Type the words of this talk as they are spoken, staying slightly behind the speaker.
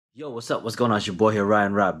Yo, what's up? What's going on? It's your boy here,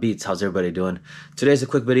 RhyBeats. How's everybody doing? Today's a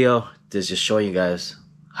quick video. This is just showing you guys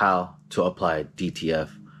how to apply DTF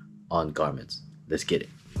on garments. Let's get it.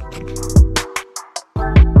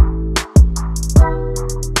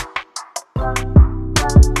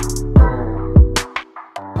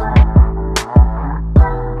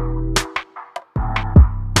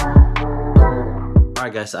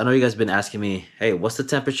 Alright guys, I know you guys have been asking me, hey, what's the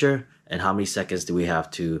temperature and how many seconds do we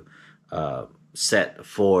have to set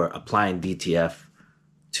for applying DTF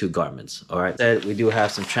to garments? All right, we do have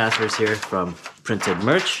some transfers here from printed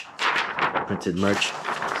merch. So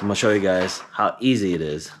I'm gonna show you guys how easy it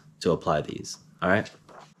is to apply these. All right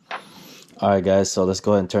guys, so let's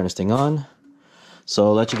go ahead and turn this thing on. So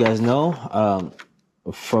I'll let you guys know,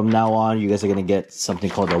 from now on you guys are gonna get something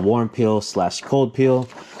called a warm peel / cold peel.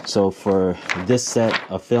 So for this set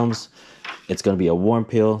of films, it's gonna be a warm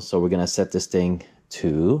peel. So we're gonna set this thing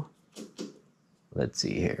to, let's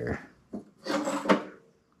see here,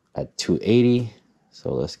 at 280.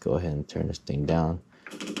 So let's go ahead and turn this thing down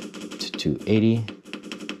to 280.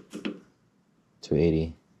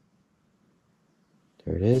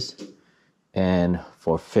 There it is. And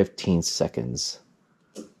for 15 seconds.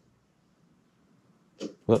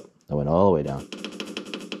 Whoop, I went all the way down.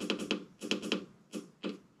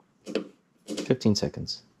 15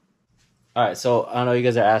 seconds. All right, so I know you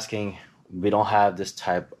guys are asking, we don't have this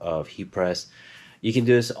type of heat press. You can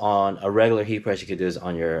do this on a regular heat press. You can do this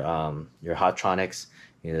on your Hottronics.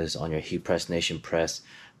 You can do this on your Heat Press Nation press.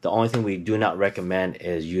 The only thing we do not recommend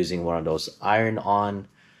is using one of those iron-on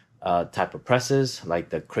type of presses, like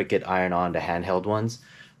the Cricut iron-on, the handheld ones.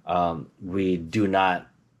 We do not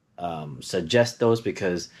suggest those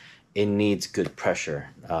because it needs good pressure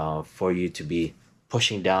for you to be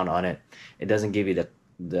pushing down on it. It doesn't give you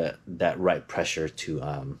that right pressure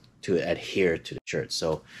to adhere to the shirt.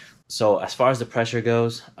 So as far as the pressure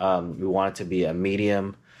goes, we want it to be a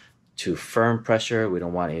medium to firm pressure. We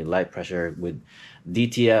don't want any light pressure. With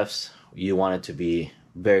DTFs, you want it to be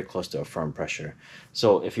very close to a firm pressure.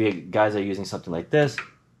 So if you guys are using something like this,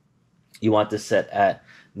 you want this set at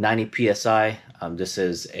 90 psi. This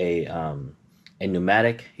is a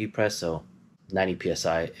pneumatic heat press, so 90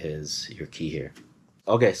 psi is your key here.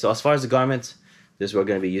 Okay, so as far as the garments, this is what we're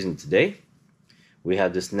going to be using today. We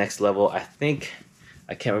have this next level.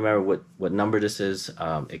 I can't remember what number this is.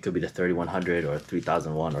 It could be the 3100 or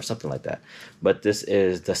 3001 or something like that. But this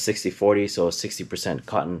is the 60-40, so 60%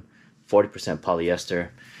 cotton, 40% polyester.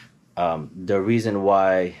 The reason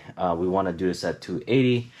why we want to do this at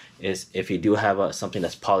 280 is if you do have something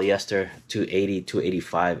that's polyester, 280,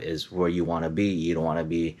 285 is where you want to be. You don't want to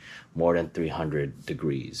be more than 300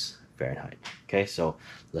 degrees Fahrenheit. Okay, so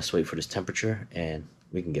let's wait for this temperature and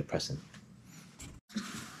we can get pressing.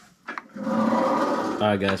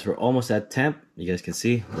 Alright guys, we're almost at temp. You guys can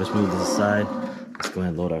see. Let's move this aside. Let's go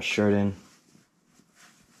ahead and load our shirt in.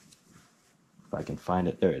 If I can find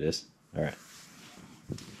it. There it is. Alright.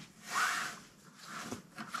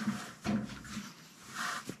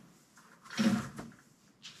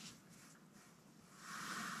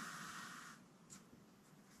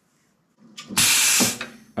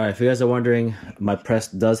 Alright, if you guys are wondering, my press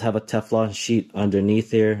does have a Teflon sheet underneath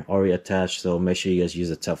here already attached, so make sure you guys use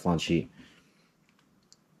a Teflon sheet.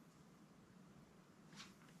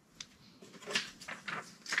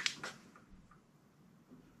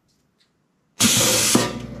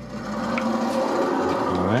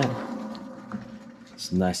 Alright,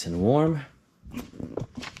 it's nice and warm.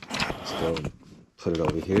 Let's go and put it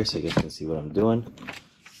over here so you guys can see what I'm doing.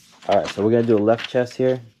 Alright, so we're going to do a left chest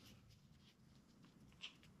here.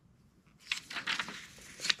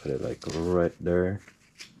 Put it like right there.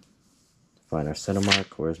 Find our center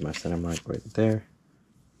mark. Where's my center mark? Right there.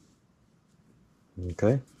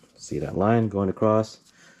 Okay. See that line going across?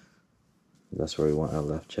 That's where we want our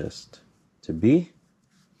left chest to be.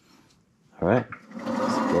 All right.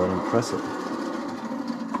 Let's go ahead and press it.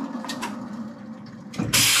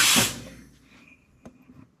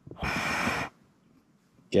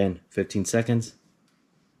 Again, 15 seconds.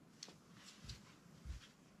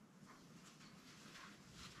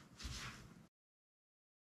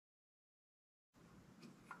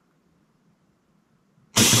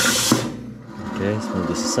 Okay, let's move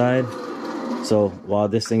this aside. So while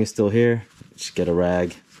this thing is still here, just get a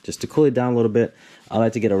rag just to cool it down a little bit. I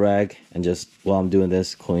like to get a rag and just while I'm doing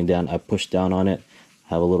this, cooling down, I push down on it,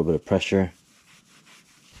 have a little bit of pressure.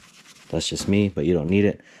 That's just me, but you don't need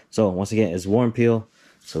it. So once again, it's warm peel,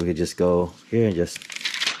 so we could just go here and just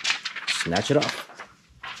snatch it off.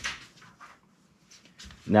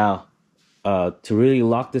 Now, to really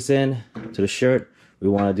lock this in to the shirt, we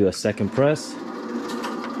want to do a second press.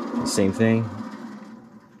 Same thing.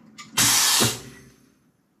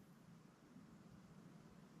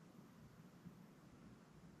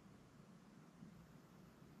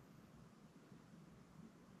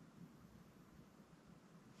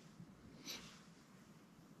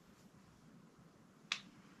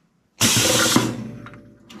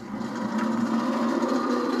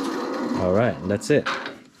 that's it.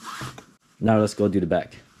 Now let's go do the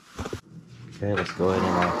back. Okay, let's go ahead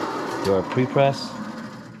and do our pre-press.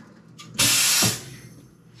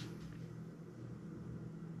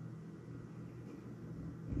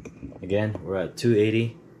 Again, we're at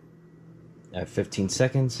 280 at 15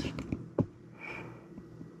 seconds.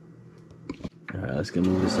 Alright, let's go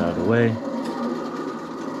move this out of the way.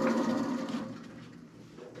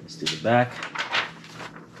 Let's do the back.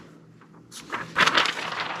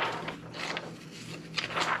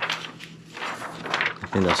 I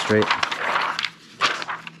think that's straight.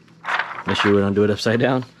 Make sure we don't do it upside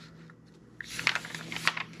down.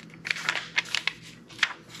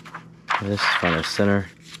 This is from the center.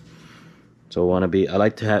 So I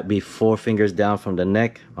like to be 4 fingers down from the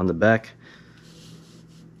neck on the back.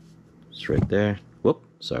 It's right there. Whoop,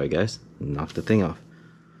 sorry guys, knocked the thing off.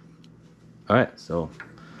 All right, so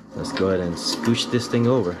let's go ahead and scooch this thing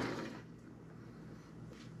over.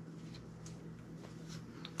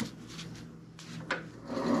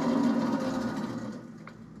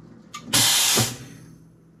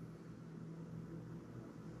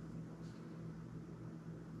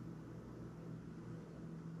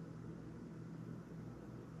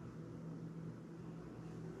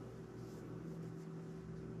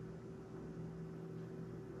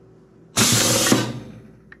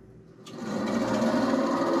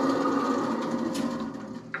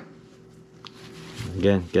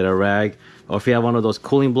 Again, get a rag, or if you have one of those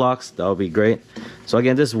cooling blocks, that would be great. So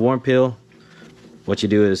again, this is warm peel. What you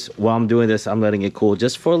do is, while I'm doing this, I'm letting it cool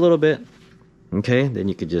just for a little bit. Okay, then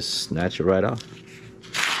you could just snatch it right off.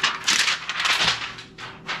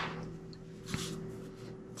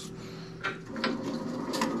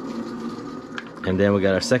 And then we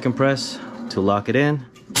got our second press to lock it in.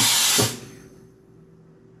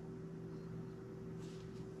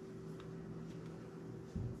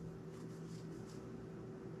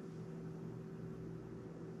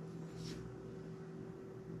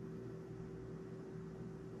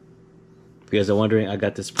 If you guys are wondering, I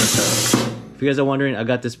got this press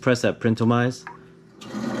at, Printomize.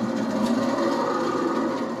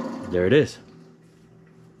 There it is.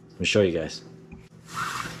 Let me show you guys.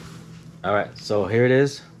 All right, so here it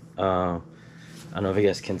is. I don't know if you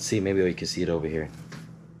guys can see. Maybe you can see it over here.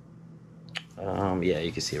 Yeah,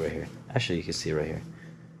 you can see it right here. Actually, you can see it right here.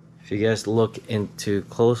 If you guys look into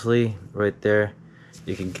closely, right there,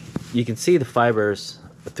 you can see the fibers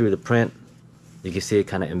through the print. You can see it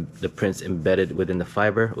kind of the print's embedded within the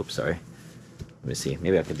fiber. Oops, sorry. Let me see.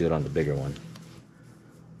 Maybe I could do it on the bigger one.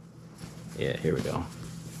 Yeah, here we go.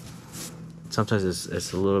 Sometimes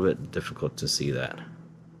it's a little bit difficult to see that.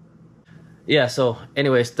 Yeah, so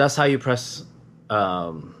anyways, that's how you press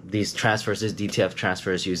these transfers, these DTF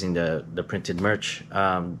transfers using the printed merch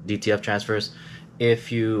DTF transfers.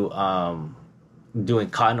 If you doing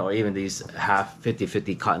cotton or even these half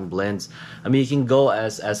 50-50 cotton blends, I mean, you can go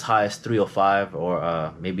as high as 305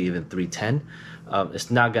 or maybe even 310.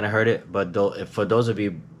 It's not gonna hurt it, but for those of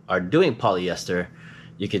you are doing polyester,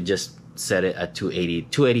 you could just set it at 280,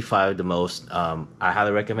 285 the most. I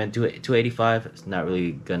highly recommend 285. It's not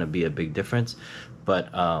really gonna be a big difference, but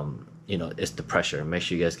you know, it's the pressure. Make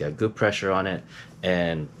sure you guys got good pressure on it,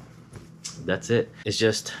 and that's it. It's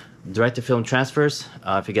just direct to film transfers.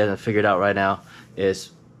 If you guys haven't figured out right now,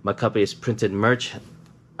 is my company is Printed Merch.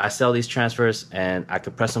 I sell these transfers and I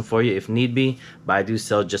could press them for you if need be, but I do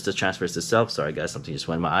sell just the transfers itself. Sorry guys, something just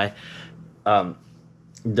went in my eye.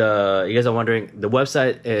 You guys are wondering, the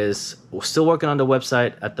website is, we're still working on the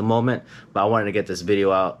website at the moment, but I wanted to get this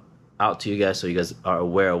video out to you guys so you guys are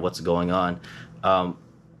aware of what's going on.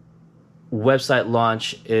 Website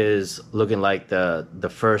launch is looking like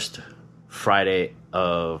the first Friday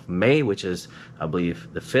of May, which is, I believe,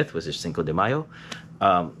 the 5th, which is Cinco de Mayo.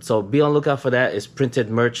 So be on the lookout for that. It's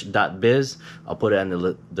printedmerch.biz. I'll put it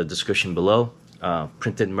in the description below.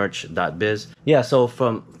 Printedmerch.biz. Yeah, so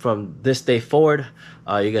from this day forward,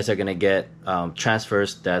 you guys are gonna get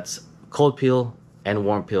transfers that's cold peel and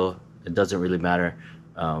warm peel. It doesn't really matter,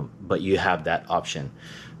 but you have that option.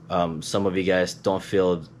 Some of you guys don't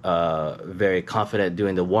feel very confident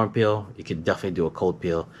doing the warm peel. You could definitely do a cold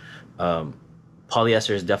peel.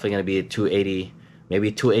 Polyester is definitely going to be a 280,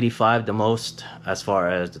 maybe 285 the most as far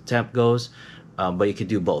as the temp goes, but you could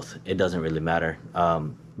do both. It doesn't really matter.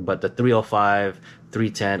 But the 305,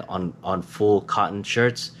 310 on full cotton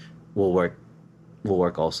shirts will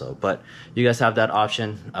work also. But you guys have that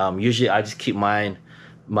option. Usually I just keep my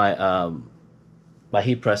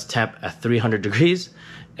heat press temp at 300 degrees,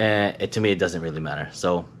 and to me it doesn't really matter.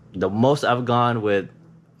 So the most I've gone with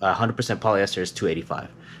 100% polyester is 285.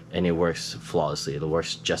 And it works flawlessly. It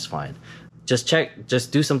works just fine.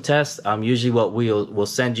 just do some tests. Usually what we'll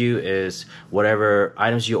send you is whatever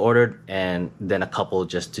items you ordered, and then a couple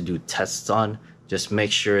just to do tests on. Just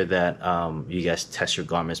make sure that you guys test your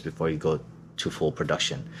garments before you go to full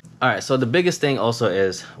production. All right, so the biggest thing also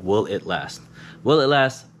is, will it last? Will it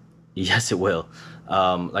last? Yes, it will.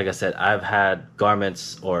 Like I said, I've had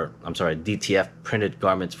garments, or I'm sorry, DTF printed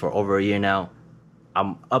garments for over a year now.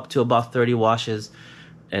 I'm up to about 30 washes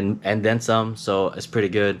and then some, so it's pretty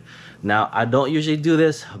good. Now, I don't usually do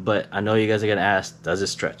this, but I know you guys are gonna ask, does it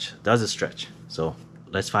stretch? Does it stretch? So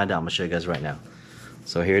let's find out. I'm gonna show you guys right now.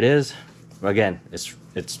 So here it is. Again,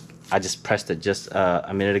 I just pressed it just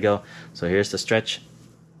a minute ago. So here's the stretch.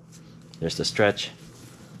 There's the stretch.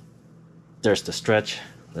 There's the stretch.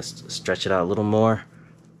 Let's stretch it out a little more.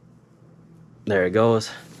 There it goes.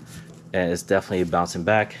 And it's definitely bouncing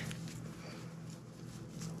back.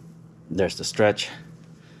 There's the stretch.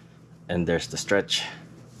 And there's the stretch.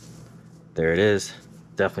 There it is.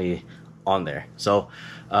 Definitely on there. So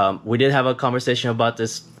we did have a conversation about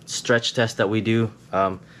this stretch test that we do.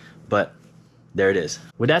 But there it is.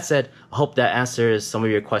 With that said, I hope that answers some of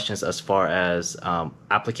your questions as far as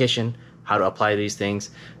application, how to apply these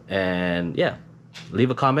things. And yeah,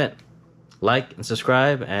 leave a comment, like, and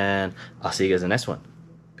subscribe, and I'll see you guys in the next one.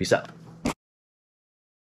 Peace out.